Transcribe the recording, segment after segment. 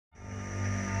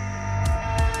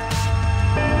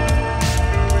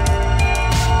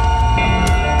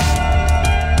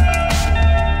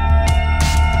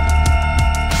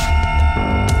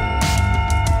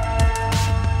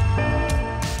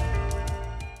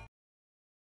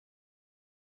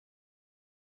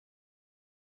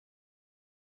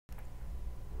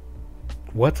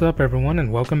What's up everyone and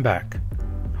welcome back.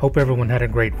 Hope everyone had a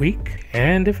great week,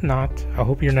 and if not, I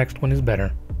hope your next one is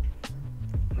better.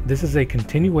 This is a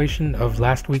continuation of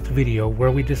last week's video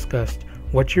where we discussed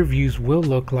what your views will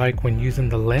look like when using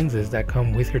the lenses that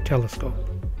come with your telescope.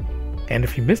 And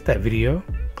if you missed that video,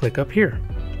 click up here.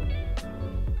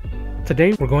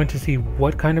 Today we're going to see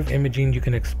what kind of imaging you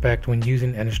can expect when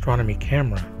using an astronomy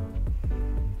camera.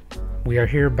 We are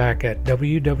here back at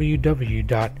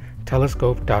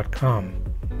www.telescope.com.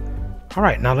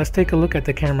 Alright, now let's take a look at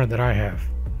the camera that I have.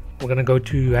 We're going to go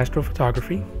to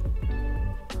Astrophotography,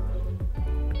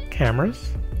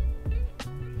 Cameras,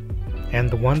 and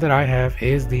the one that I have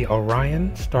is the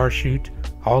Orion Starshoot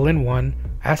all-in-one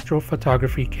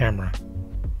astrophotography camera.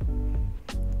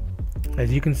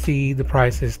 As you can see, the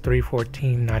price is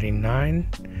 $314.99.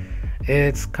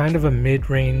 It's kind of a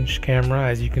mid-range camera.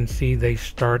 As you can see, they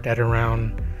start at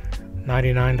around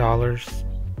 $99,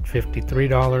 $53,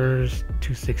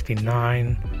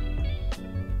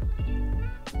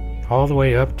 $269, all the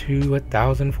way up to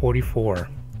 $1,044.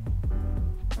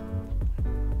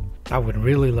 I would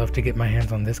really love to get my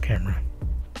hands on this camera.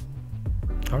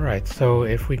 Alright, so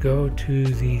if we go to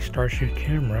the Starshoot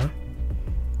camera,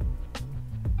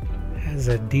 it has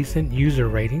a decent user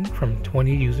rating from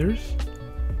 20 users.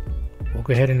 We'll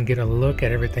go ahead and get a look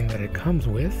at everything that it comes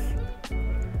with.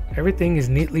 Everything is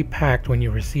neatly packed when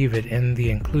you receive it in the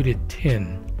included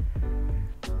tin.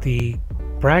 The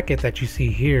bracket that you see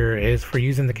here is for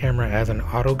using the camera as an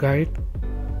auto guide.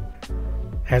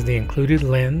 Has the included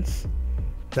lens,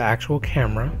 the actual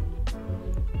camera,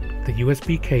 the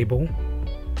USB cable,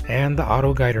 and the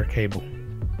auto guider cable.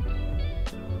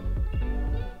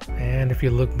 And if you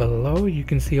look below, you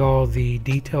can see all the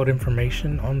detailed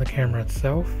information on the camera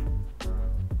itself.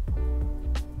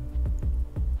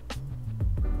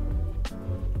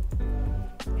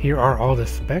 Here are all the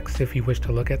specs if you wish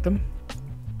to look at them.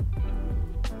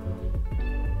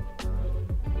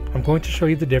 I'm going to show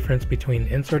you the difference between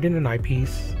inserting an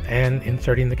eyepiece and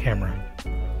inserting the camera.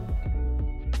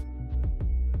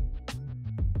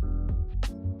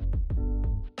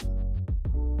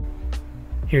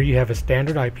 Here you have a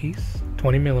standard eyepiece,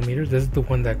 20mm. This is the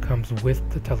one that comes with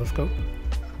the telescope.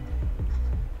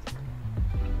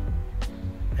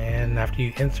 And after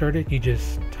you insert it, you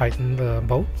just tighten the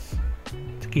bolts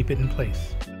to keep it in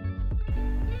place.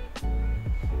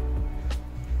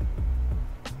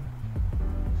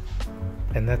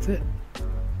 And that's it.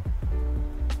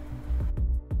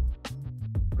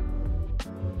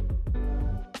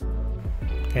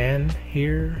 And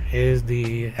here is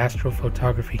the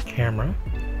astrophotography camera.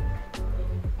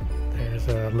 There's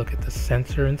a look at the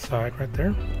sensor inside right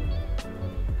there.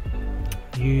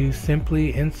 You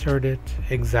simply insert it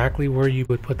exactly where you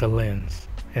would put the lens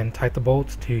and tighten the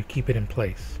bolts to keep it in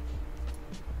place.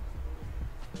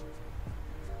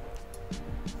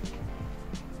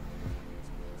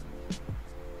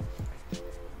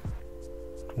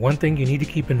 One thing you need to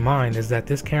keep in mind is that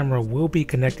this camera will be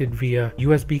connected via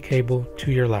USB cable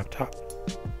to your laptop.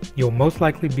 You'll most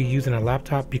likely be using a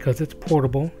laptop because it's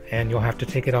portable and you'll have to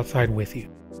take it outside with you.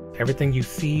 Everything you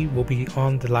see will be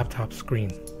on the laptop screen.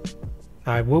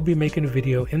 I will be making a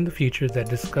video in the future that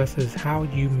discusses how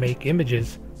you make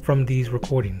images from these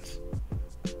recordings.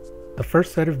 The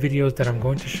first set of videos that I'm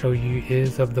going to show you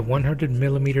is of the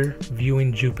 100mm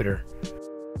viewing Jupiter.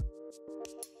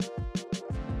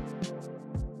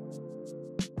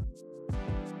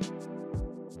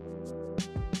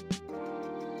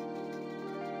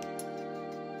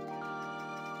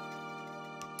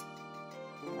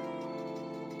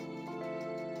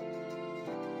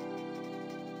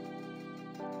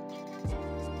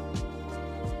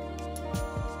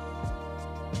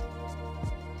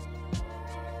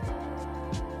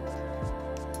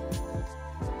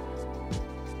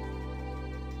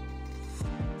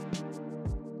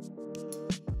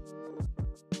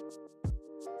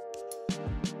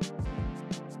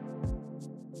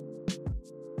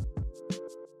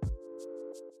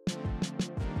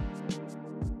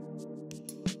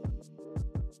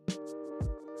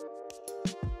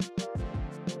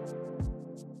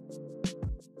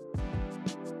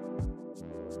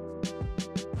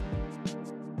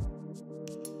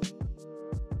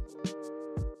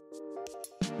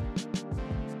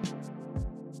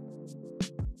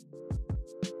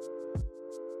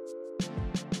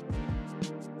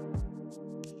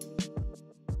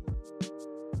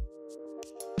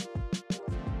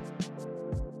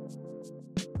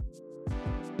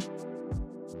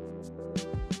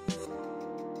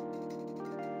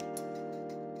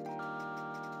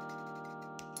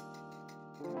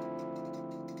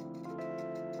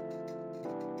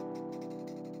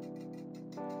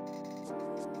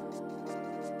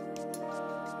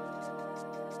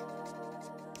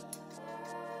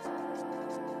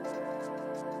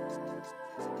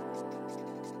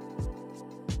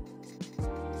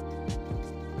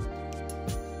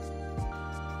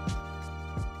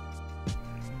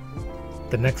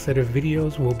 The next set of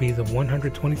videos will be the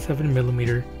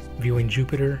 127mm viewing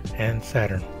Jupiter and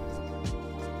Saturn.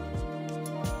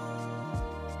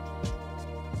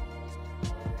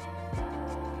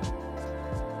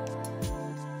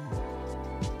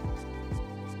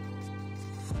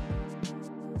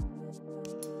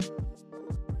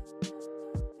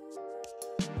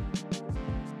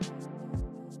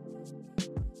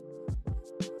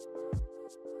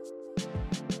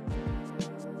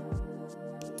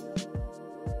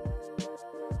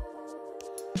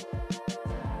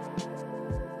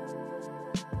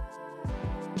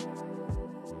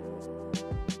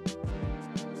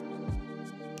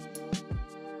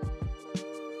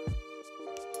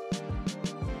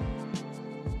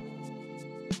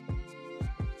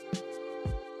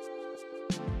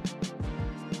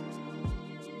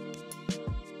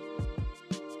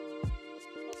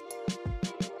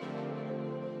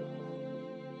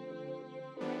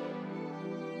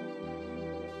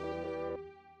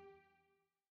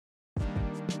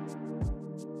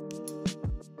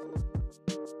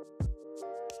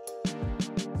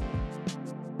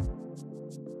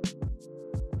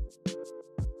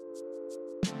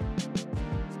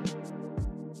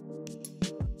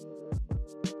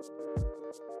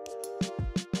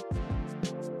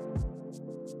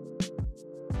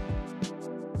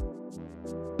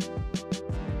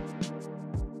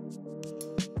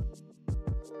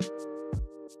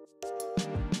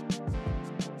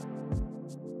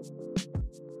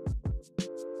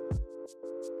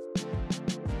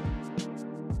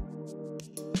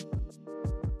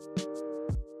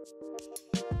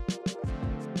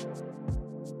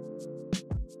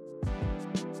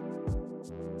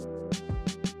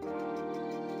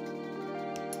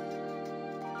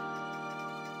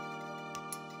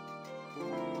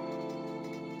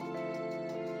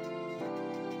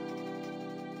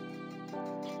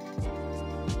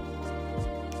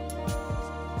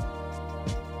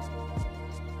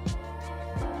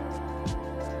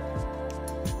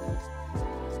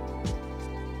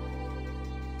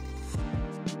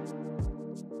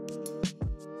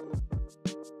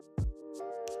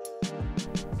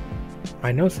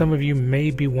 I know some of you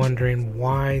may be wondering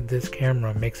why this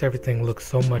camera makes everything look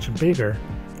so much bigger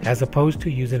as opposed to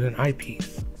using an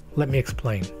eyepiece. Let me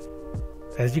explain.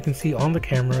 As you can see on the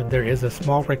camera, there is a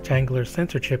small rectangular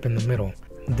sensor chip in the middle.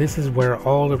 This is where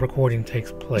all the recording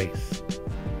takes place.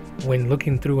 When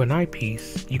looking through an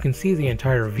eyepiece, you can see the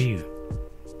entire view.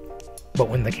 But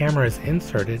when the camera is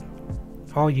inserted,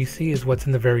 all you see is what's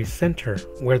in the very center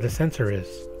where the sensor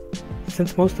is.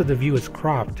 Since most of the view is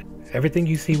cropped, everything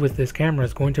you see with this camera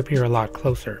is going to appear a lot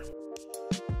closer.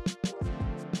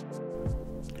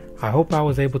 I hope I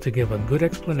was able to give a good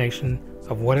explanation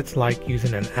of what it's like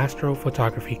using an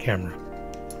astrophotography camera.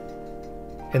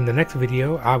 In the next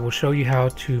video, I will show you how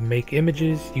to make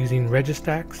images using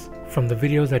registacks from the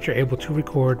videos that you're able to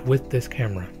record with this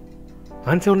camera.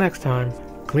 Until next time,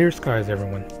 clear skies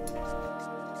everyone.